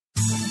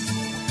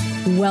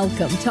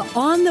Welcome to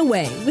On the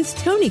Way with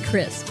Tony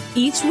Crisp.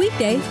 Each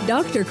weekday,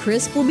 Dr.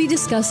 Crisp will be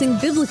discussing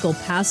biblical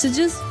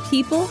passages,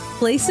 people,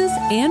 places,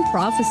 and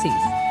prophecies.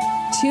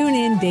 Tune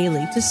in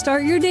daily to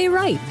start your day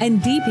right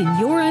and deepen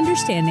your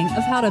understanding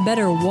of how to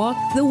better walk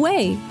the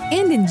way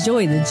and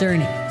enjoy the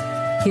journey.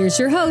 Here's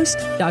your host,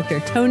 Dr.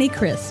 Tony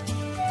Crisp.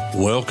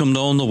 Welcome to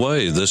On the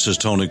Way. This is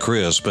Tony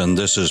Crisp, and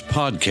this is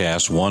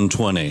Podcast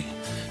 120.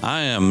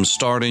 I am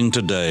starting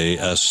today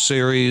a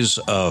series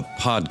of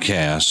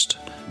podcasts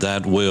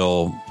that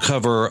will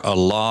cover a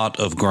lot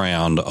of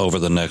ground over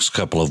the next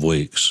couple of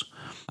weeks.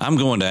 I'm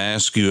going to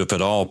ask you, if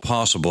at all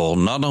possible,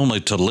 not only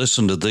to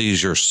listen to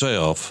these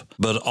yourself,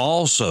 but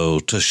also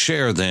to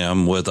share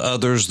them with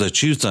others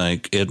that you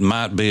think it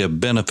might be a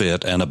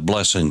benefit and a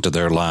blessing to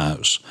their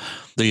lives.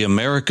 The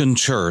American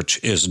church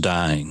is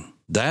dying.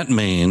 That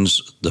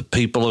means the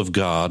people of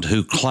God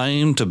who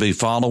claim to be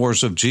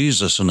followers of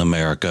Jesus in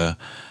America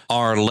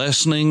are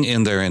lessening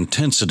in their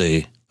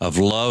intensity of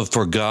love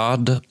for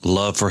God,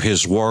 love for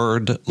His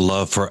Word,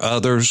 love for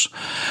others.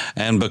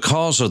 And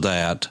because of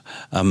that,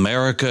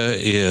 America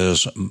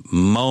is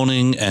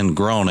moaning and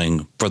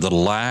groaning for the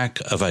lack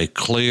of a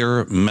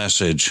clear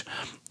message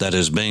that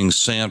is being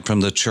sent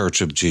from the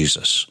Church of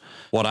Jesus.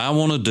 What I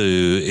want to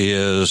do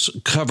is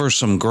cover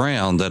some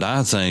ground that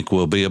I think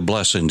will be a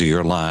blessing to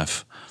your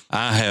life.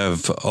 I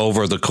have,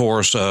 over the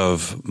course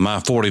of my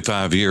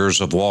 45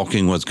 years of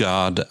walking with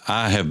God,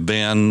 I have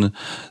been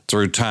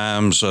through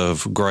times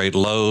of great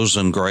lows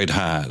and great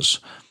highs.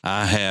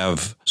 I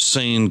have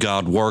seen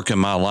God work in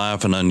my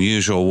life in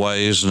unusual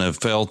ways and have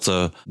felt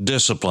the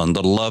discipline,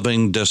 the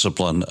loving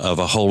discipline of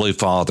a Holy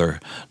Father,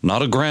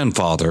 not a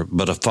grandfather,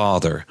 but a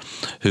father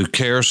who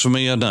cares for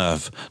me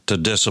enough to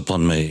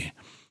discipline me.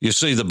 You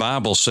see, the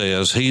Bible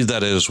says, "He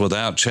that is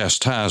without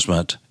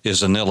chastisement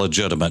is an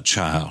illegitimate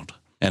child."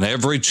 And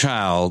every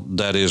child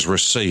that is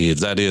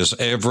received, that is,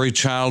 every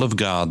child of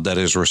God that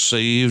is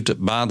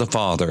received by the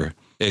Father,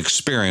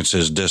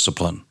 experiences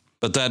discipline.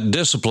 But that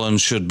discipline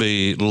should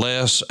be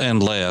less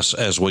and less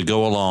as we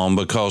go along,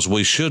 because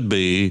we should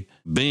be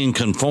being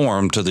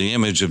conformed to the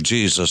image of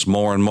Jesus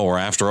more and more.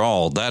 After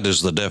all, that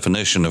is the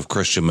definition of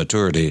Christian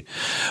maturity.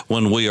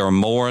 When we are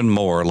more and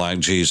more like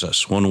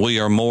Jesus, when we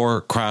are more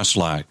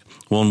Christ-like,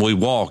 when we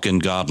walk in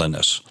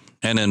godliness.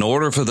 And in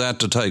order for that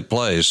to take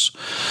place,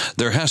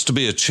 there has to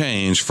be a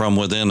change from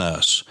within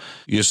us.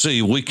 You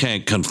see, we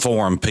can't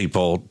conform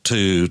people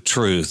to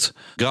truth.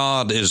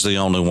 God is the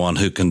only one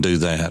who can do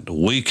that.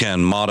 We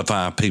can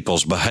modify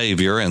people's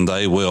behavior, and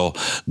they will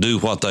do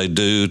what they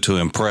do to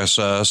impress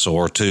us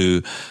or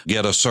to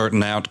get a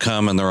certain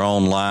outcome in their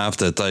own life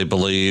that they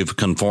believe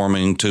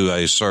conforming to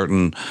a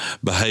certain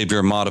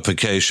behavior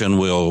modification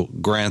will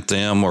grant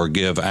them or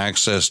give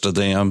access to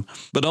them.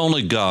 But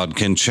only God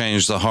can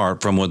change the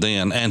heart from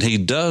within, and He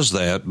does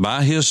that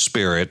by His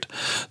Spirit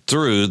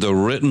through the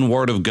written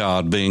Word of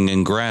God being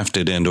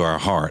engrafted into our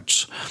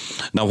hearts.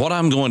 Now, what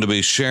I'm going to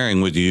be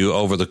sharing with you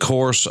over the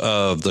course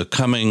of the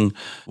coming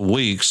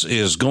weeks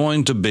is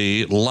going to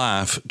be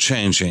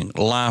life-changing,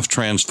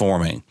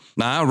 life-transforming.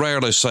 Now, I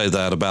rarely say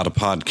that about a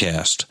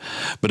podcast,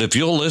 but if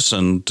you'll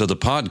listen to the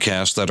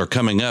podcasts that are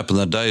coming up in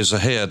the days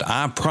ahead,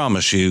 I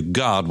promise you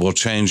God will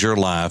change your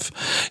life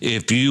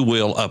if you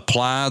will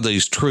apply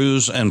these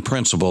truths and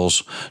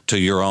principles to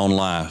your own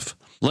life.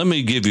 Let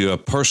me give you a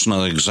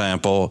personal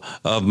example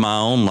of my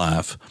own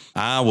life.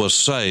 I was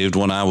saved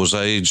when I was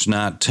age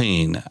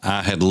 19.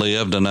 I had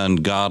lived an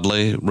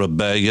ungodly,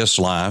 rebellious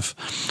life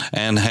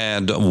and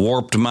had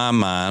warped my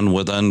mind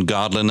with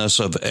ungodliness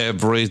of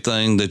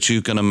everything that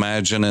you can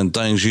imagine and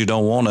things you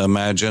don't want to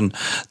imagine,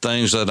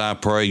 things that I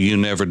pray you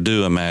never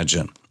do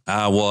imagine.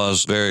 I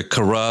was very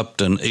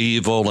corrupt and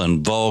evil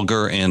and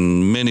vulgar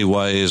in many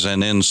ways,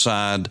 and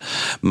inside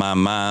my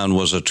mind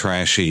was a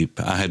trash heap.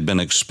 I had been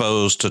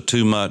exposed to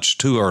too much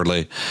too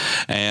early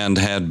and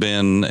had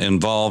been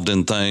involved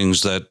in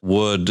things that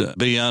would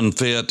be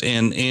unfit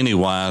in any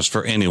wise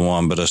for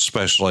anyone, but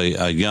especially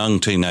a young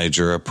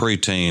teenager, a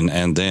preteen,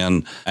 and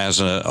then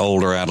as an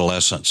older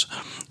adolescent.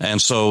 And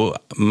so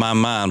my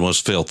mind was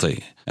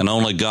filthy, and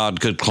only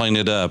God could clean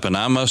it up. And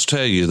I must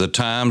tell you, the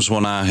times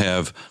when I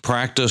have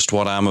practiced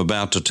what I'm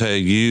about to tell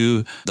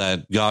you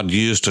that God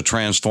used to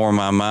transform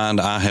my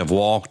mind, I have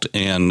walked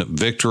in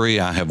victory.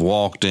 I have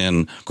walked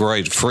in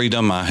great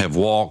freedom. I have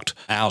walked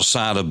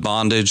outside of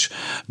bondage.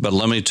 But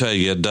let me tell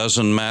you, it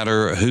doesn't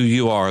matter who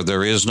you are.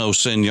 There is no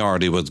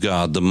seniority with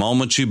God. The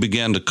moment you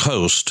begin to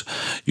coast,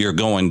 you're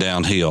going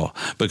downhill,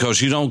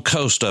 because you don't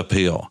coast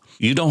uphill.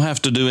 You don't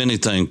have to do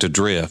anything to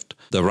drift.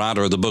 The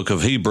writer of the book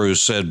of Hebrews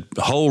said,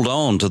 hold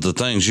on to the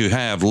things you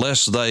have,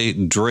 lest they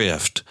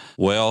drift.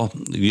 Well,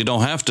 you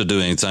don't have to do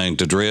anything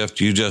to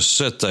drift. You just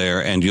sit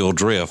there and you'll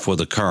drift with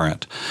the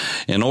current.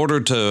 In order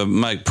to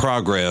make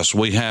progress,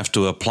 we have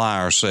to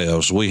apply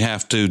ourselves. We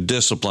have to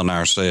discipline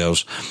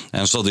ourselves.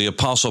 And so the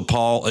Apostle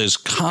Paul is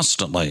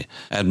constantly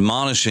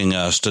admonishing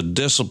us to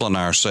discipline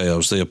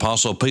ourselves. The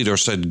Apostle Peter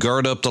said,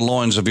 gird up the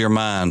loins of your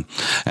mind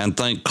and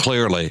think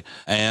clearly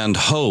and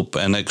hope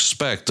and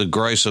expect the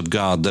grace of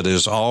God that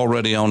is already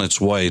already on its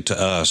way to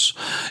us,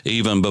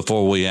 even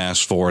before we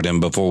ask for it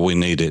and before we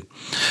need it.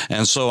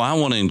 And so I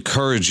want to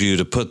encourage you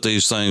to put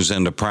these things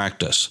into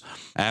practice.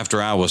 After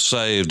I was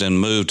saved and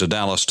moved to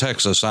Dallas,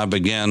 Texas, I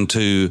began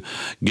to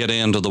get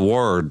into the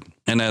Word.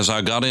 And as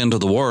I got into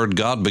the Word,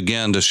 God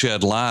began to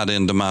shed light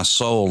into my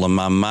soul and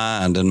my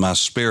mind and my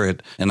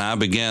spirit. And I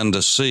began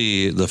to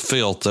see the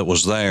filth that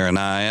was there. And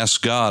I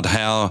asked God,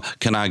 how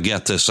can I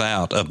get this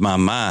out of my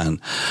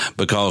mind?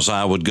 Because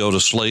I would go to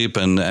sleep,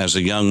 and as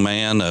a young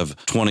man of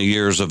 20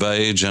 years of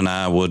age, and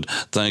I would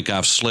think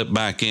I've slipped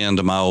back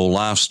into my old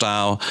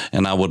lifestyle,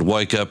 and I would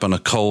wake up in a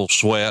cold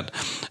sweat,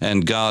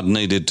 and God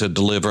needed to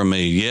deliver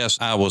me. Yes,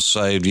 I was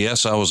saved.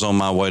 Yes, I was on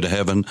my way to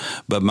heaven,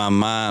 but my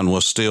mind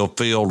was still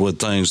filled with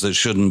things that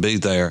shouldn't be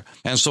there.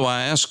 And so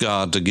I asked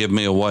God to give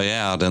me a way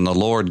out, and the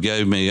Lord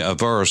gave me a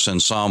verse in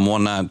Psalm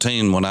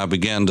 119. When I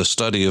began to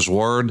study His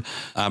Word,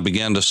 I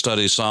began to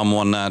study Psalm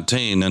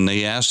 119, and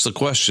He asked the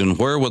question,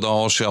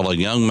 wherewithal shall a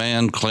young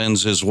man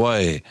cleanse his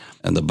way?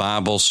 And the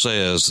Bible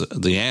says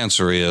the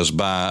answer is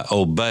by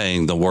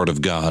obeying the Word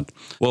of God.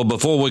 Well,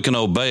 before we can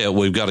obey it,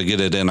 we've got to get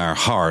it in our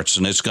hearts,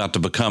 and it's got to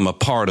become a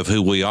part of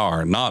who we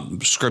are,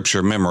 not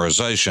Scripture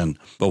memorization,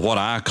 but what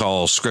I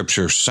call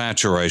Scripture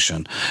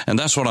saturation. And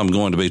that's what I'm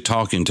going to be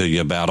talking to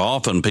you about.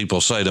 Often people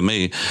say to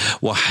me,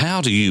 well,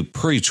 how do you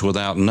preach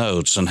without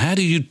notes? And how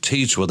do you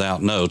teach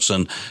without notes?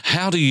 And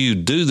how do you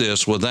do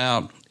this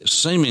without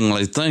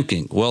seemingly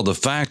thinking? Well, the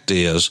fact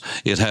is,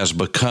 it has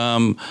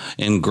become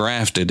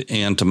engrafted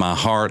into my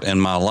heart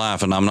and my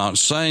life. And I'm not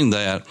saying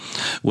that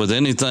with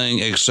anything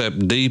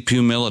except deep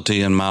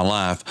humility in my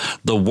life.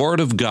 The Word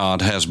of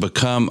God has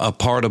become a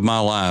part of my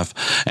life.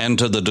 And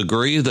to the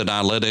degree that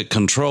I let it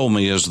control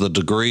me is the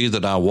degree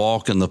that I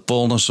walk in the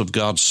fullness of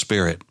God's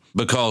Spirit.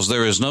 Because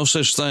there is no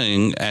such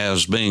thing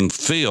as being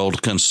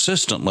filled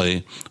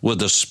consistently with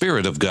the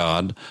Spirit of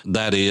God,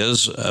 that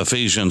is,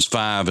 Ephesians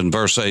 5 and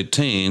verse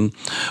 18,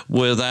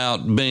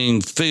 without being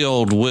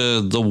filled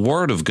with the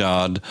Word of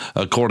God,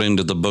 according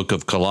to the book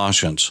of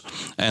Colossians.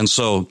 And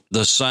so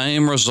the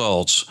same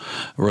results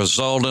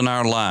result in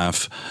our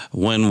life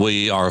when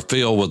we are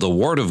filled with the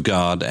Word of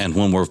God and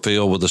when we're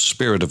filled with the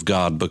Spirit of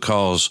God,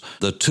 because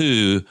the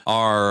two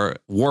are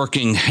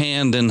working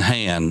hand in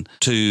hand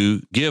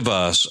to give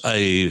us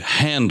a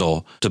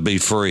handle to be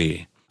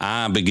free.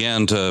 I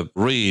began to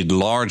read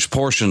large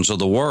portions of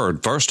the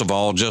Word. First of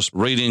all, just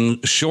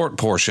reading short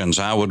portions.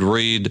 I would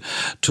read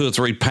 2 or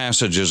 3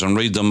 passages and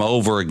read them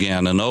over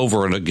again and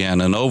over and again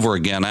and over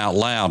again out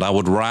loud. I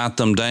would write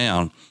them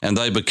down, and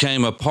they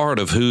became a part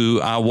of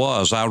who I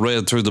was. I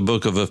read through the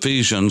book of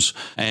Ephesians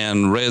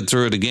and read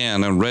through it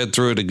again and read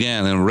through it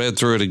again and read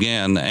through it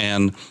again,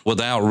 and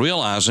without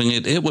realizing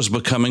it, it was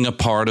becoming a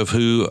part of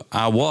who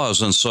I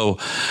was. And so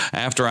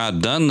after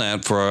I'd done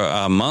that for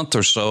a month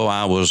or so,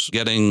 I was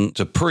getting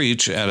to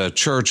preach at a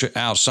church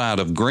outside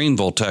of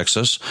Greenville,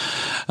 Texas,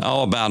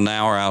 about an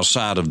hour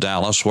outside of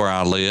Dallas where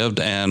I lived.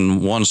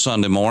 And one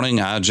Sunday morning,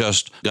 I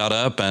just got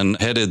up and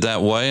headed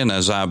that way. And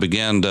as I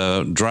began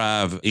to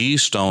drive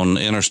east on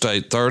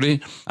Interstate 30,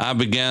 I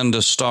began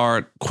to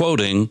start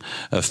quoting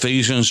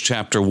Ephesians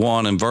chapter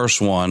 1 and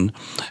verse 1.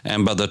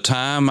 And by the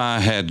time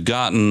I had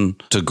gotten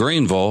to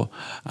Greenville,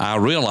 I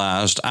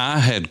realized I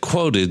had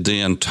quoted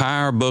the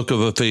entire book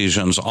of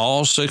Ephesians,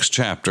 all 6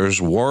 chapters,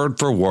 word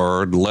for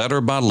word, letter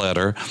by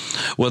letter,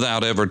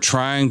 without ever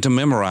trying to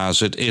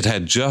memorize it. It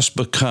had just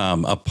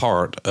become a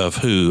part of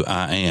who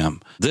I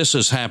am. This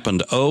has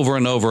happened over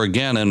and over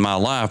again in my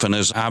life, and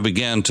as I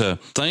began to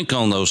think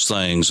on those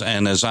things,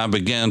 and as I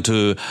began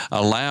to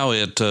allow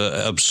it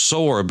to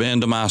absorb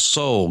into my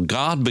soul,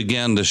 God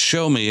began to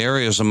show me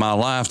areas of my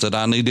life that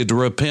I needed to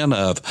repent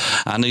of,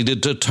 I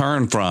needed to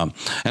turn from.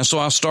 And so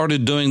I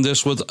started doing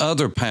this with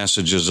other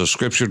passages of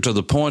Scripture to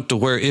the point to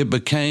where it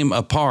became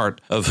a part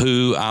of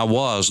who I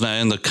was. Now,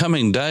 in the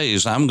coming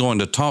days, I'm going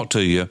to talk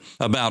to you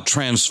about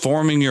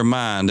transforming your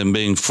mind and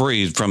being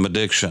freed from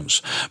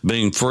addictions,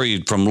 being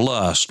freed from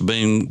lust,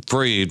 being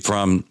freed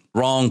from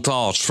wrong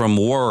thoughts, from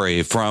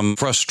worry, from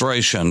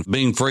frustration,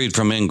 being freed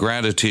from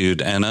ingratitude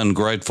and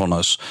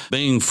ungratefulness,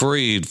 being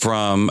freed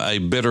from a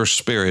bitter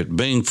spirit,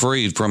 being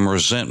freed from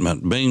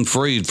resentment, being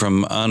freed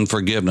from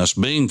unforgiveness,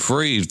 being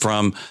freed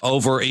from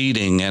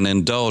overeating and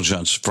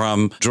indulgence,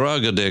 from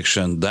drug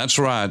addiction. That's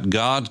right.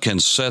 God can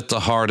set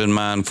the heart and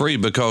mind free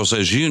because,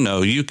 as you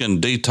know, you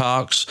can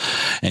detox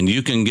and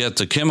you can get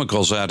the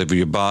chemicals out of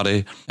your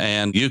body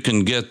and you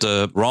can get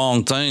the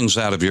wrong things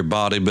out of your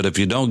body. But if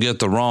you don't get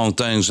the wrong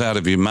things out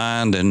of your mind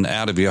and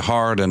out of your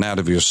heart and out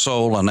of your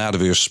soul and out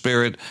of your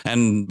spirit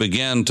and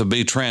begin to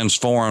be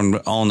transformed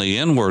on the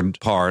inward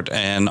part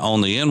and on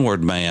the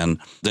inward man,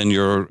 then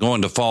you're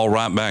going to fall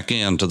right back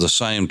into the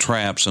same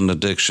traps and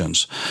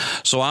addictions.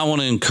 So I want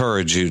to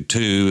encourage you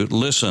to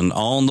listen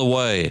on the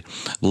way.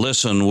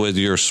 Listen with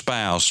your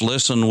spouse.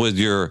 Listen with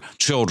your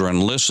children.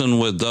 Listen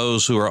with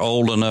those who are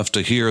old enough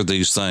to hear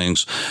these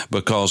things,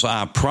 because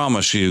I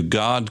promise you,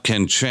 God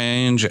can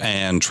change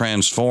and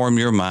transform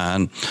your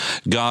mind.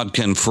 God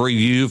can free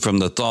you you from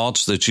the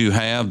thoughts that you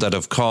have that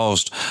have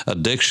caused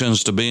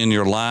addictions to be in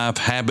your life,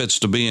 habits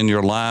to be in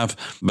your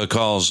life,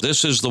 because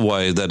this is the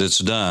way that it's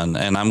done.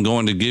 And I'm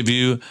going to give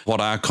you what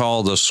I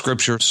call the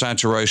scripture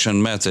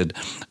saturation method.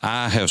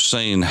 I have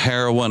seen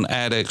heroin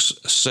addicts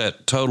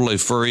set totally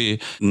free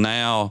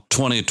now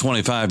 20,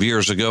 25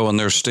 years ago, and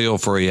they're still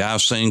free.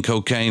 I've seen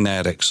cocaine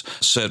addicts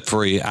set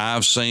free.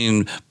 I've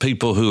seen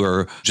people who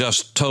are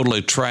just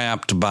totally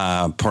trapped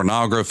by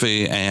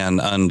pornography and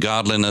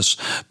ungodliness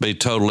be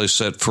totally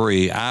set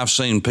free. I've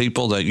seen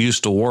people that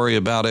used to worry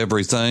about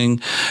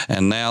everything,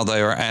 and now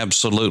they are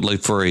absolutely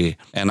free.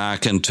 And I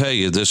can tell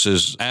you, this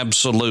is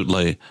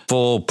absolutely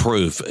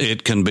foolproof.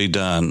 It can be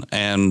done.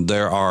 And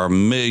there are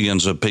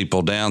millions of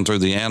people down through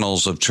the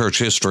annals of church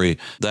history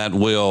that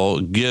will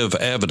give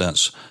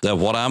evidence that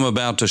what I'm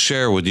about to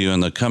share with you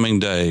in the coming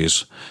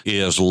days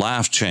is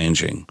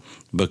life-changing,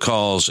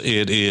 because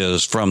it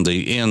is from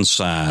the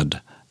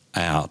inside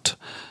out.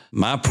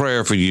 My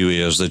prayer for you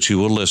is that you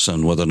will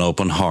listen with an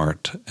open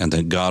heart, and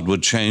that God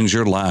would change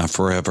your life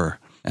forever,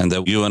 and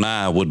that you and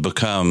I would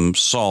become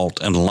salt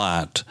and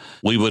light.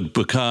 We would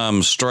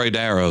become straight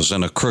arrows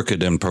in a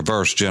crooked and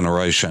perverse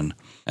generation,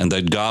 and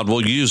that God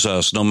will use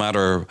us no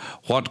matter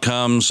what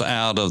comes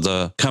out of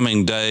the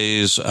coming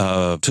days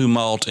of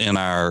tumult in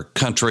our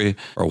country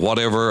or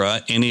whatever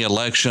any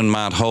election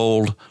might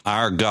hold.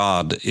 Our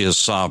God is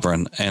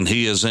sovereign, and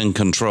He is in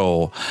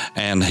control,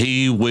 and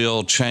He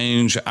will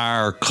change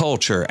our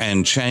culture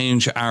and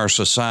change our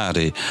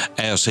society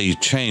as He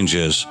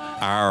changes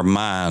our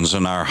minds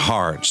and our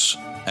hearts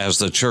as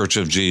the Church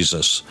of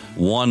Jesus.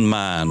 One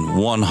mind,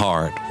 one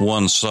heart,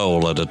 one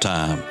soul at a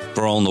time.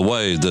 For On the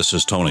Way, this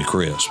is Tony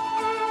Crisp.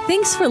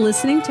 Thanks for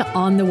listening to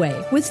On the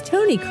Way with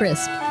Tony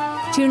Crisp.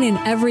 Tune in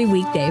every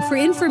weekday for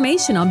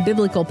information on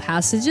biblical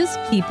passages,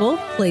 people,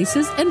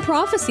 places, and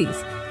prophecies.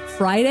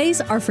 Fridays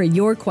are for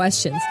your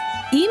questions.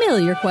 Email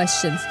your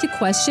questions to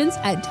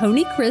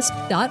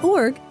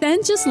questions@tonycrisp.org.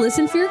 Then just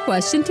listen for your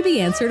question to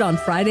be answered on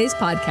Friday's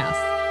podcast.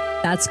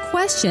 That's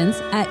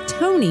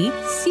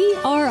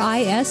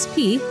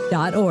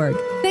questions@tonycrisp.org.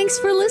 Thanks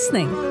for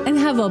listening, and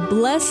have a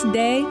blessed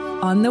day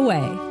on the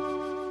way.